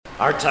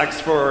Our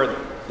text for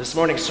this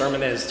morning's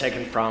sermon is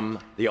taken from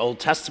the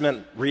Old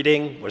Testament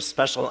reading with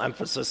special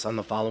emphasis on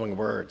the following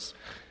words.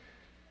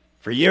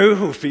 For you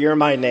who fear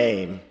my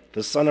name,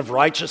 the Son of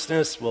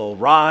Righteousness will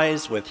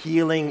rise with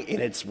healing in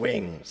its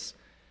wings.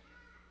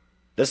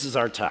 This is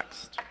our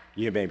text.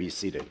 You may be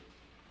seated.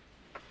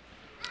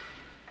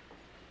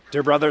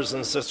 Dear brothers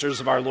and sisters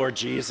of our Lord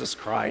Jesus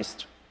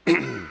Christ,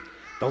 the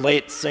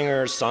late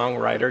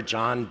singer-songwriter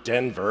John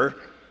Denver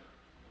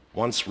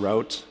once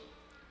wrote,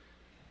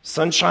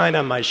 "Sunshine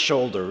on my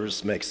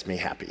shoulders makes me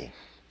happy.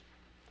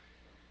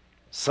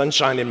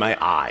 Sunshine in my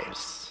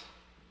eyes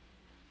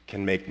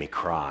can make me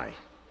cry."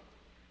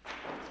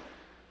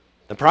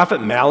 The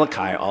prophet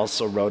Malachi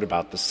also wrote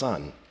about the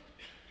sun,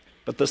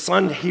 but the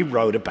sun he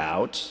wrote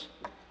about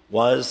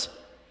was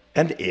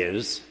and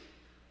is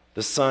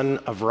the Son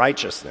of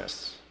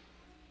Righteousness,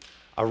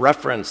 a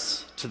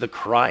reference to the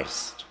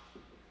Christ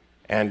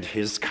and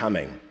his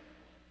coming,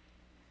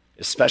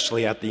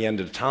 especially at the end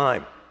of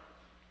time.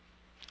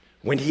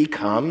 When he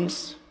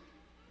comes,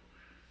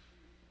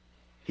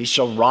 he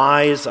shall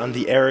rise on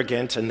the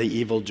arrogant and the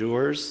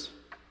evildoers,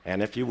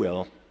 and if you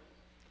will,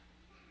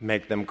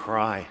 make them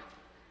cry.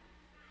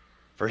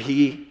 For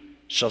he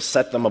shall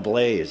set them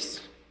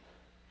ablaze.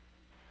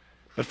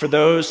 But for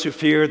those who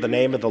fear the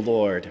name of the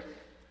Lord,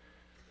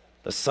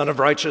 the Son of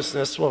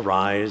Righteousness will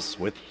rise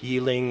with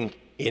healing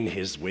in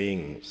his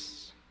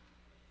wings.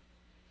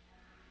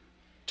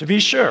 To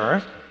be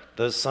sure,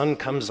 the sun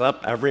comes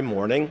up every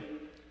morning,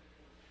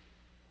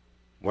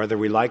 whether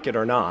we like it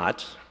or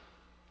not,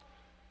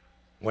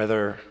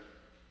 whether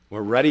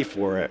we're ready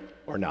for it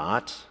or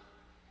not,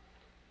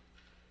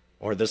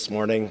 or this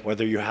morning,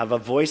 whether you have a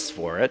voice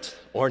for it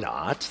or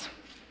not.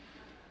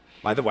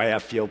 By the way, I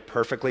feel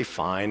perfectly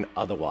fine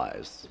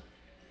otherwise.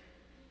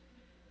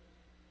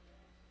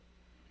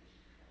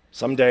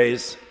 Some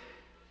days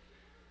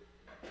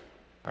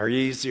are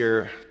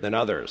easier than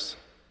others.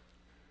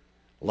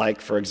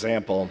 Like, for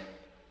example,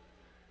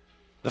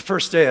 the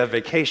first day of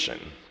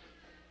vacation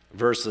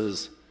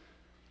versus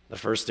the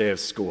first day of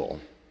school,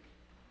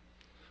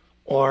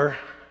 or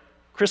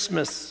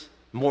Christmas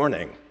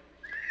morning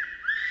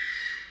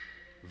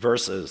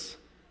versus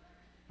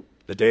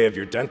the day of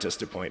your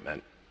dentist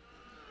appointment,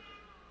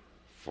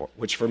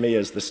 which for me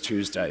is this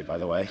Tuesday, by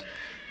the way.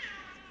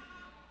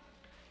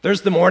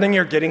 There's the morning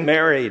you're getting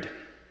married,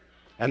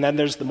 and then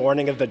there's the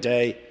morning of the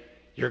day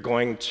you're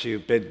going to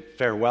bid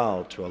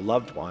farewell to a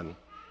loved one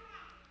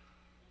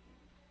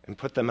and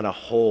put them in a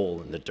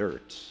hole in the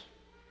dirt.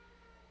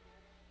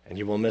 And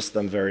you will miss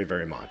them very,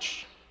 very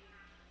much.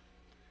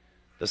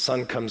 The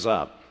sun comes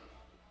up,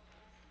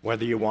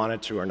 whether you want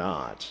it to or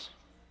not,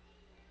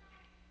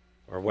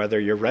 or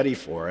whether you're ready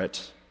for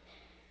it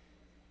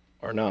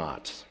or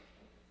not.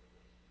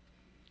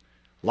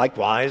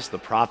 Likewise, the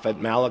prophet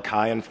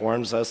Malachi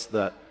informs us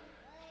that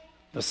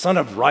the Son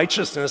of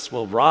Righteousness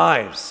will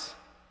rise,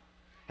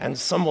 and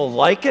some will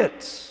like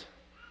it,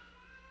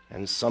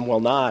 and some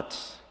will not.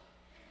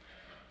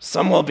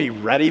 Some will be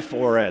ready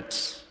for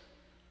it,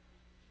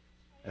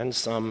 and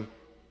some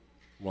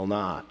will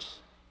not.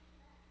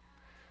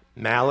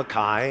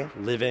 Malachi,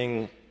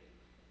 living,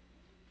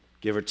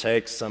 give or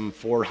take, some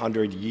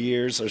 400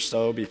 years or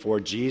so before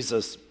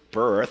Jesus'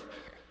 birth,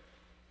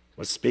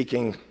 was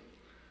speaking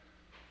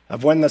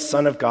of when the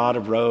Son of God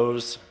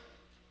arose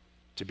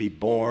to be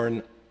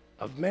born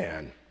of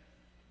man.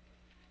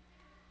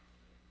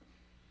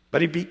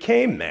 But he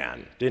became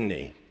man, didn't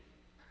he?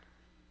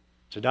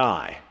 To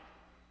die.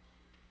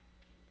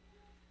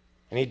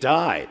 And he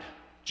died,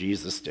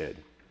 Jesus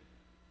did,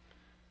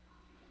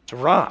 to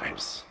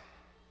rise.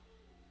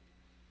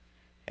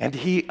 And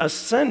he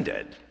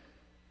ascended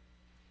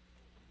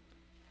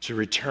to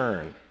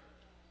return.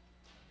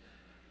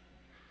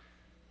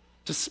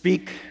 To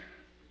speak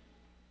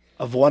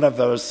of one of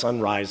those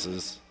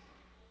sunrises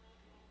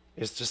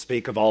is to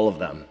speak of all of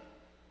them.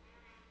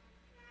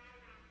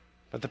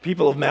 But the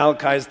people of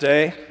Malachi's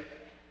day,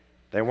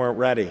 they weren't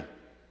ready.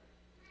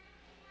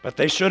 But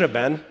they should have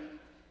been.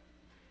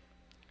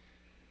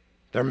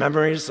 Their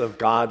memories of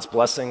God's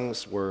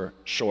blessings were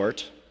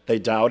short. They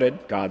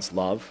doubted God's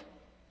love.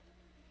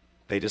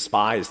 They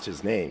despised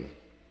his name.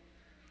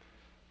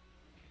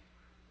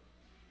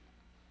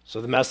 So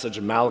the message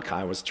of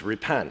Malachi was to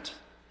repent,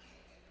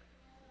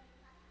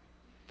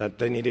 that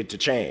they needed to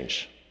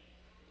change,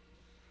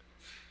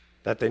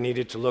 that they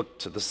needed to look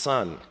to the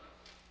Son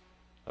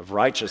of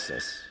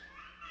Righteousness,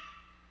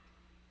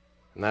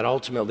 and that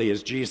ultimately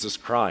is Jesus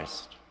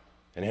Christ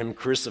and him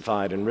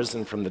crucified and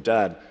risen from the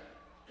dead,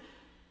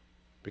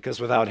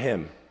 because without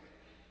him,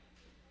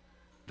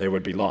 they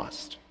would be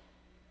lost.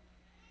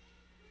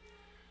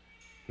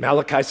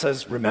 Malachi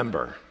says,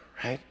 remember,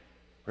 right?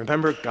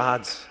 Remember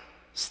God's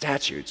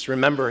statutes.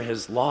 Remember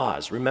his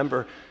laws.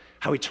 Remember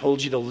how he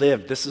told you to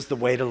live. This is the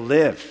way to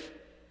live,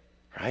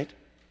 right?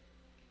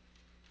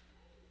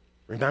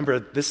 Remember,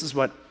 this is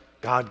what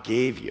God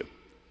gave you.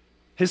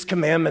 His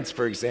commandments,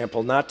 for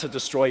example, not to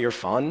destroy your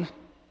fun.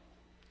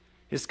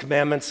 His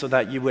commandments so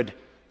that you would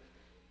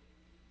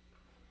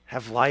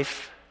have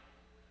life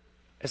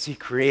as he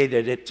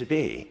created it to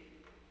be.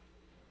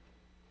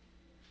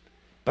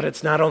 But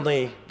it's not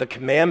only the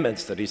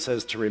commandments that he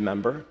says to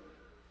remember.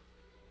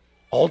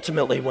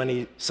 Ultimately, when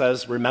he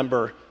says,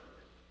 remember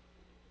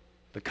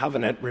the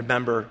covenant,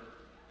 remember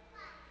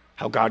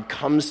how God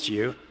comes to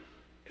you,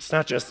 it's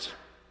not just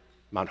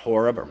Mount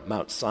Horeb or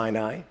Mount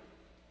Sinai,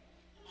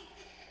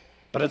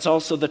 but it's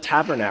also the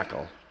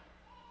tabernacle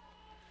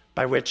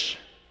by which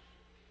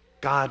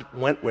God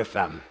went with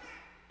them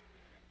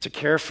to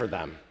care for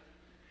them,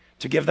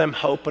 to give them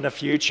hope and a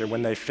future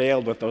when they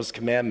failed with those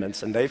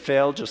commandments, and they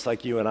failed just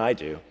like you and I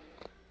do.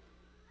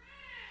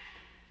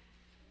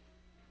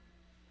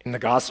 In the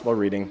gospel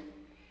reading,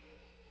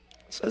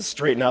 it says,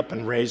 straighten up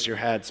and raise your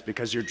heads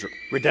because your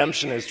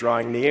redemption is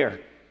drawing near.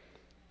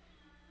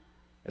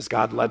 As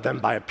God led them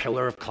by a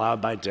pillar of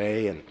cloud by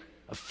day and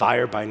a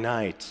fire by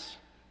night,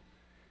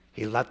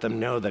 he let them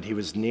know that he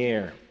was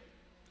near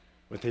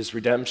with his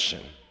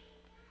redemption,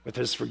 with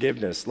his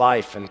forgiveness,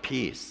 life, and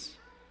peace.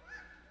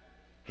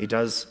 He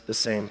does the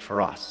same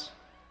for us.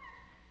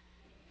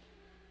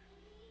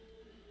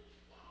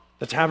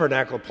 The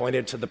tabernacle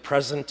pointed to the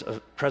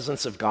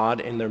presence of God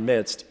in their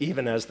midst,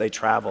 even as they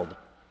traveled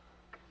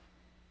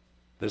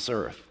this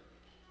earth.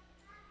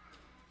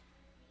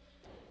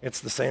 It's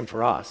the same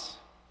for us.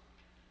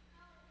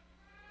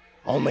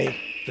 Only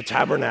the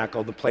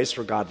tabernacle, the place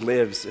where God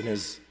lives,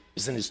 is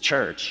in his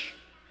church.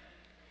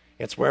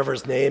 It's wherever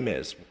his name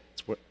is.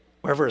 It's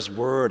wherever his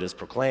word is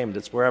proclaimed.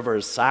 It's wherever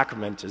his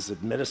sacrament is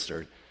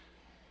administered.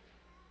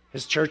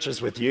 His church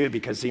is with you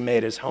because he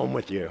made his home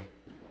with you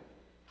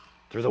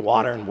through the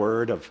water and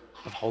word of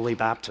holy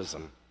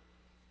baptism.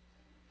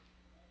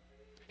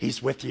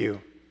 He's with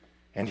you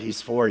and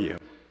he's for you.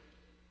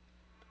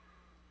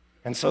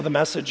 And so the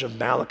message of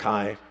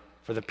Malachi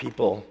for the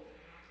people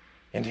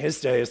in his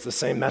day is the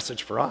same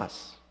message for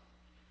us.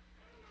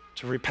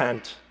 To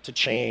repent, to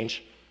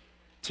change,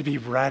 to be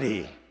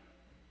ready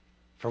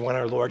for when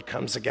our Lord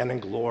comes again in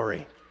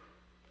glory.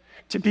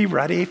 To be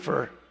ready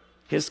for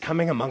his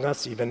coming among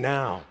us even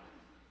now.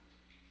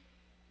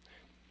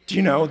 Do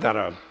you know that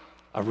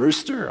a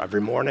rooster every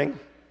morning,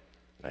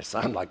 and I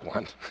sound like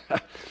one,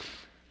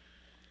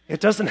 it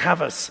doesn't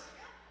have a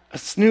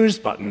snooze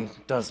button,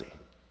 does he?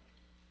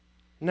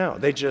 No,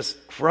 they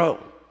just crow.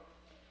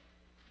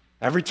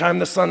 Every time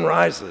the sun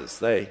rises,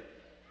 they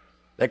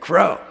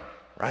crow,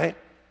 right?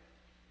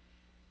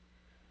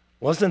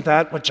 Wasn't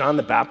that what John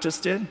the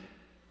Baptist did?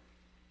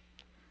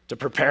 To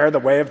prepare the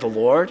way of the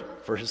Lord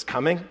for his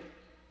coming?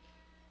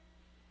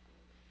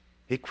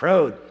 He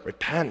crowed,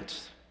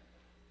 repent.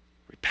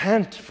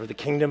 Repent, for the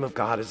kingdom of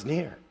God is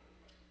near.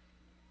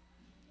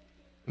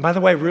 And by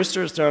the way,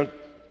 roosters don't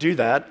do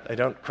that. They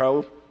don't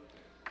crow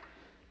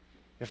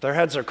if their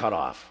heads are cut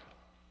off.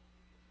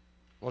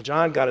 Well,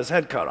 John got his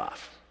head cut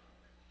off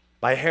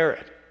by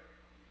Herod.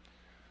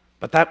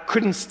 But that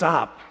couldn't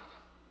stop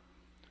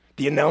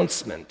the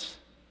announcement,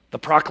 the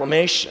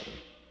proclamation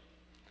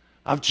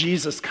of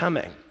Jesus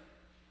coming.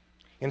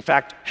 In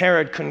fact,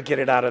 Herod couldn't get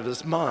it out of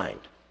his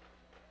mind.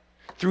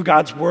 Through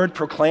God's word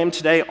proclaimed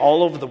today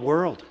all over the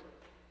world,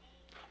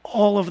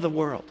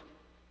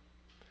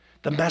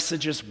 the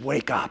message is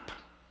wake up.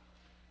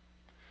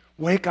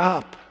 Wake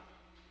up.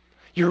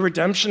 Your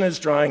redemption is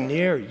drawing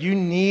near. You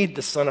need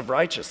the Son of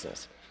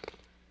Righteousness.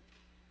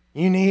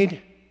 You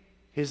need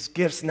his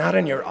gifts not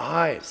in your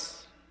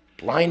eyes,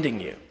 blinding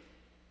you,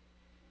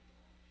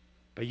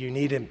 but you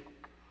need him,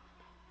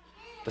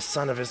 the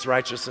Son of his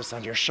righteousness,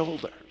 on your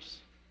shoulders,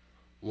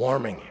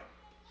 warming you,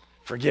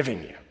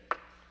 forgiving you,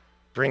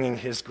 bringing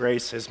his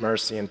grace, his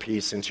mercy, and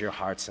peace into your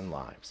hearts and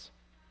lives.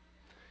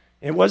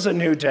 It was a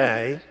new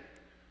day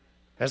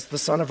as the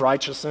Son of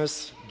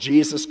Righteousness,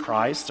 Jesus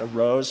Christ,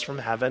 arose from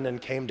heaven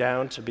and came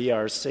down to be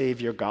our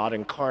Savior, God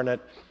incarnate,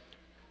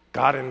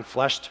 God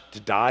enfleshed to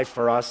die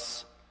for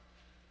us,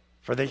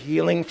 for the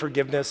healing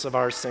forgiveness of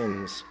our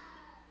sins.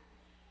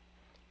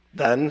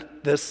 Then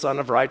this Son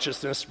of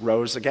Righteousness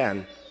rose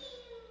again.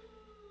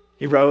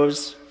 He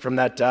rose from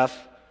that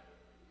death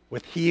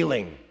with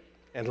healing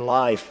and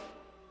life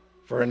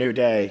for a new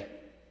day,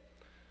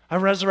 a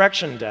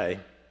resurrection day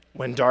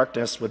when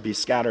darkness would be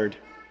scattered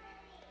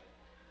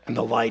and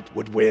the light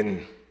would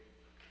win,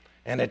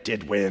 and it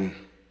did win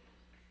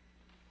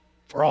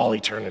for all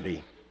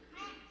eternity.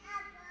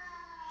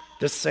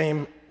 This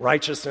same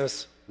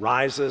righteousness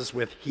rises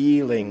with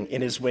healing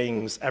in his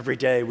wings. Every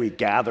day we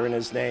gather in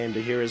his name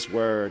to hear his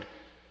word,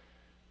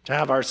 to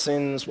have our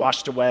sins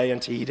washed away,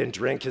 and to eat and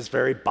drink his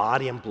very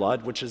body and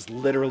blood, which is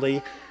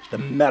literally the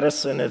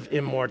medicine of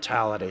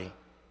immortality.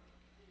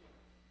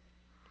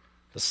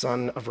 The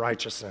Son of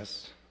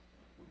Righteousness,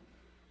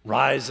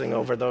 rising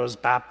over those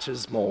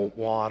baptismal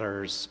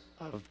waters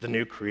of the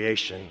new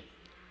creation,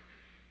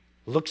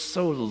 looks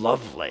so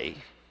lovely.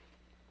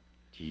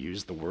 To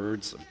use the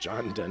words of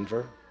John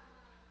Denver,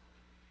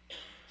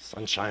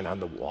 sunshine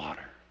on the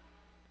water.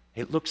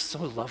 It looks so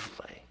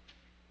lovely.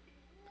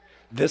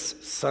 This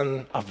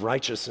Son of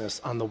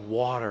Righteousness on the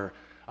water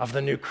of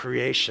the new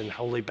creation,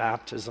 holy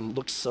baptism,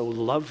 looks so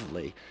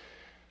lovely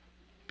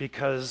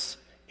because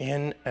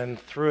in and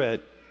through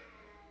it,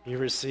 you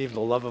receive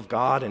the love of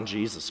God in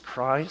Jesus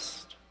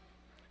Christ,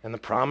 and the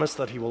promise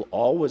that he will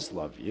always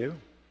love you,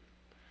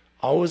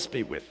 always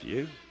be with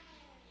you,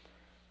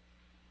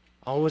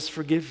 always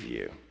forgive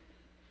you,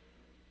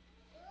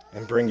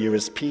 and bring you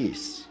his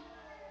peace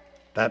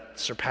that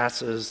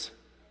surpasses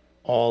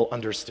all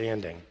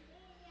understanding.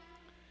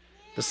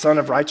 The Son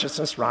of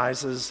Righteousness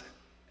rises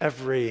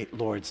every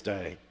Lord's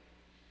Day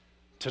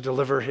to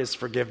deliver his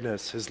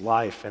forgiveness, his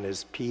life, and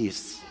his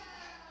peace.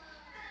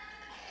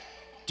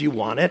 Do you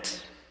want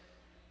it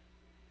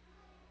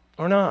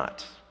or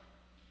not?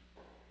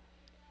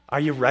 Are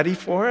you ready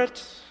for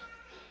it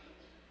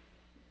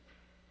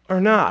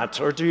or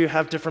not? Or do you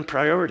have different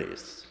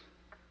priorities?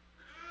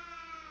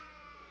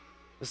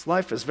 This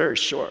life is very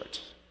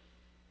short.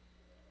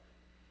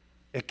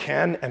 It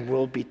can and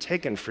will be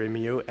taken from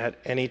you at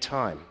any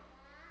time.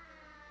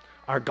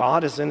 Our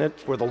God is in it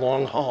for the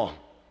long haul.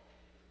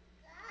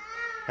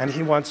 And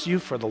he wants you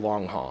for the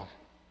long haul,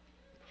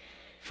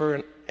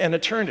 for an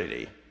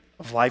eternity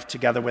of life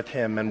together with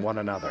him and one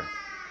another.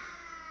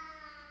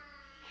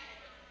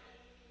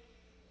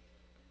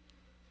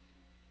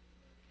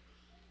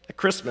 At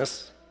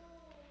Christmas,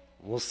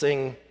 we'll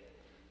sing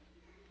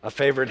a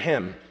favorite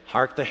hymn,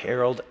 Hark the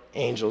Herald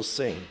Angels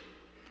Sing,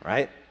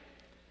 right?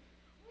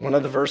 One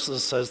of the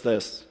verses says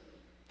this: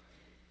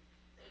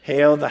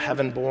 Hail the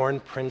heaven-born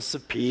Prince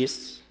of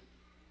Peace,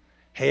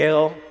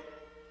 hail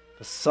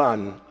the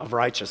Son of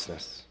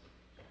Righteousness,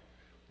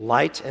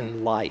 light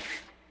and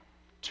life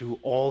to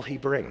all he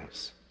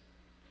brings,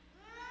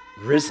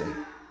 risen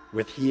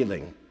with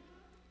healing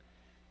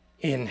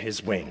in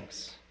his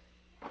wings.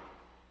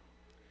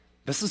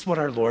 This is what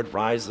our Lord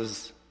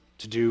rises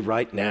to do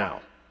right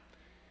now.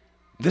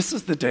 This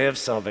is the day of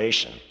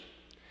salvation.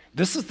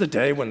 This is the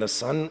day when the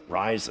sun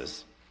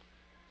rises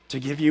to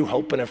give you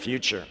hope and a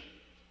future,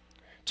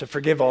 to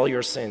forgive all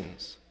your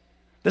sins.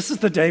 This is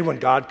the day when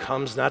God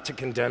comes not to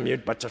condemn you,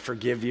 but to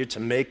forgive you, to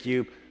make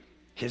you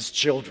his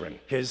children,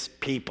 his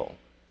people.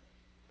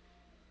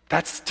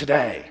 That's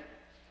today.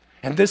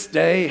 And this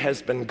day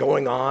has been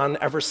going on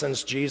ever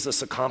since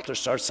Jesus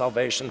accomplished our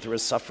salvation through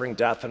his suffering,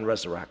 death, and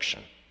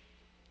resurrection.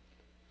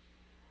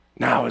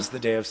 Now is the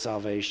day of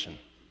salvation.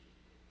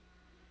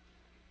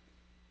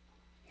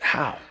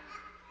 How?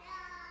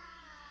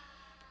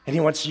 And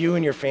he wants you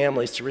and your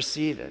families to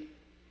receive it,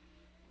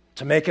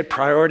 to make it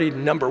priority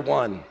number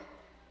one,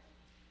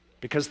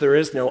 because there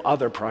is no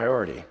other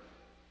priority.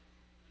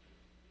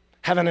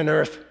 Heaven and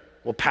earth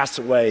will pass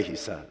away, he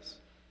says,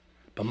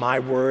 but my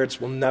words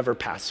will never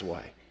pass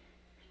away.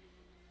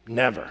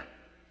 Never.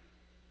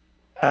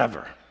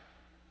 Ever.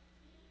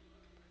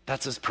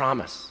 That's his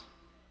promise.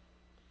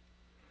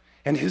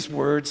 And his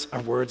words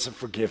are words of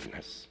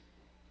forgiveness.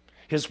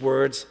 His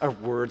words are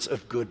words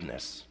of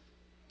goodness.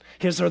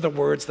 His are the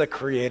words that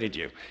created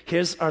you.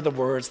 His are the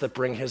words that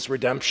bring his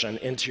redemption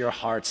into your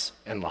hearts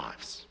and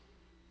lives.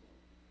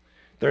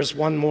 There's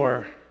one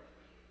more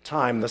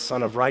time the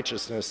Son of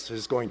Righteousness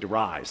is going to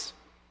rise.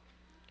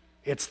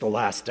 It's the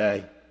last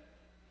day,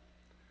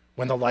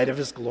 when the light of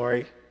his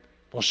glory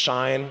will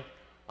shine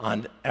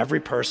on every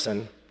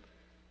person,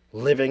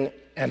 living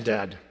and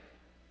dead.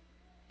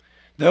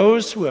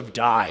 Those who have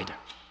died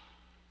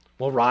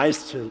will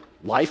rise to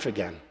life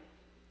again,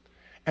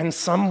 and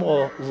some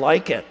will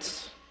like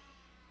it,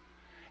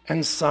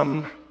 and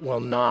some will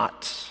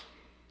not,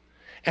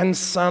 and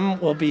some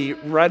will be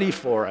ready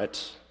for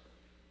it,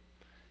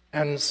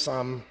 and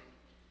some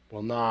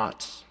will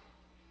not.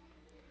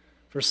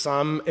 For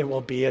some, it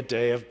will be a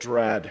day of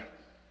dread,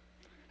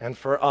 and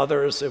for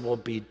others, it will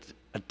be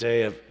a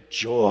day of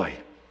joy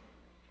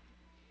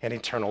and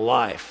eternal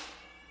life,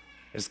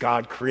 as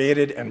God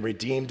created and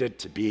redeemed it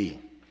to be.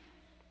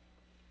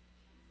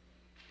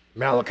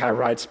 Malachi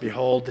writes,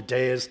 Behold, the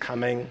day is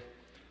coming,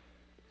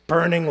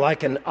 burning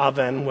like an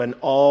oven, when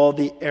all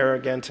the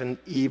arrogant and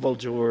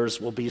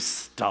evildoers will be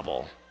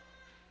stubble.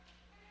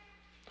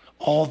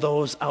 All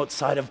those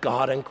outside of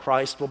God and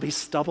Christ will be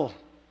stubble.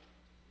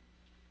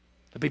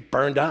 They'll be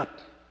burned up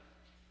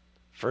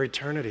for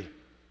eternity.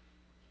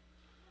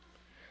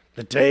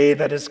 The day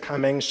that is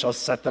coming shall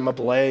set them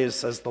ablaze,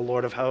 says the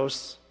Lord of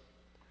hosts,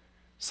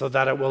 so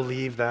that it will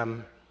leave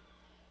them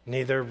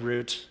neither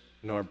root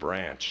nor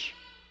branch.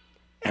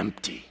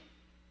 Empty.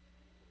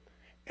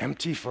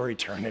 Empty for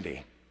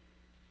eternity.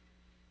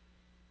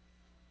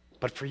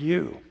 But for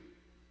you,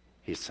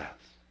 he says,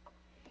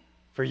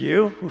 for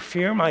you who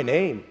fear my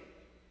name,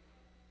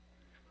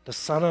 the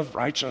Son of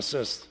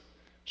Righteousness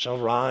shall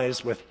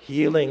rise with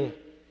healing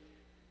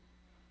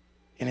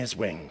in his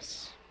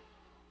wings.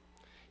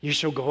 You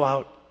shall go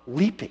out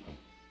leaping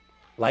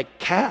like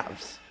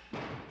calves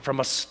from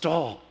a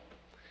stall,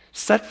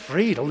 set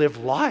free to live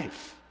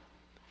life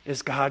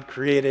as God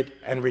created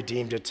and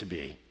redeemed it to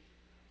be.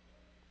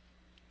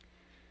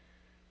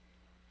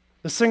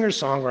 The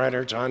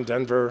singer-songwriter John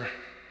Denver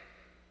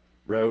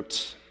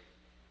wrote,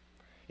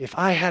 if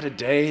I had a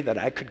day that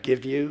I could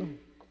give you,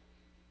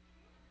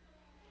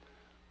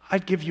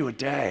 I'd give you a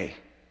day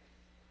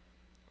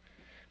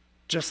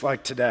just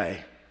like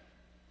today.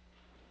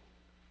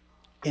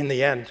 In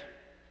the end,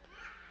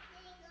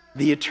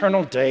 the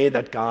eternal day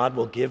that God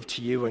will give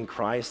to you in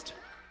Christ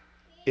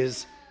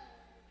is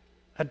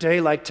A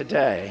day like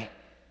today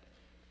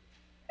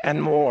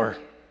and more.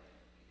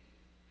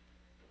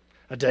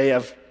 A day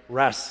of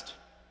rest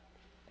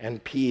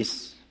and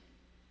peace.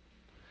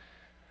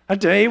 A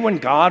day when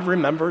God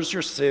remembers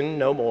your sin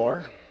no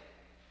more.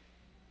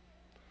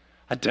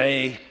 A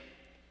day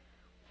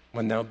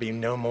when there'll be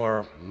no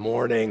more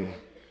mourning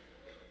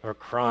or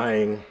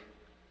crying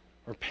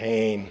or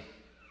pain.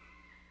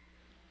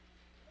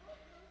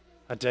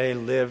 A day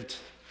lived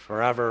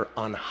forever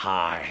on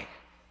high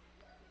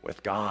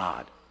with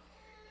God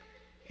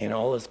in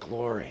all his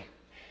glory.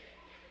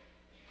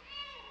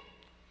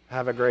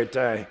 Have a great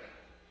day.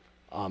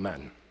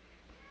 Amen.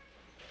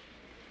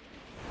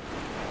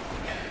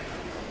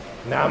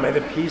 Now may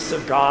the peace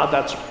of God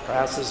that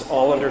surpasses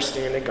all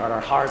understanding guard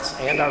our hearts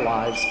and our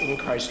lives in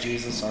Christ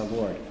Jesus our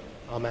Lord.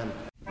 Amen.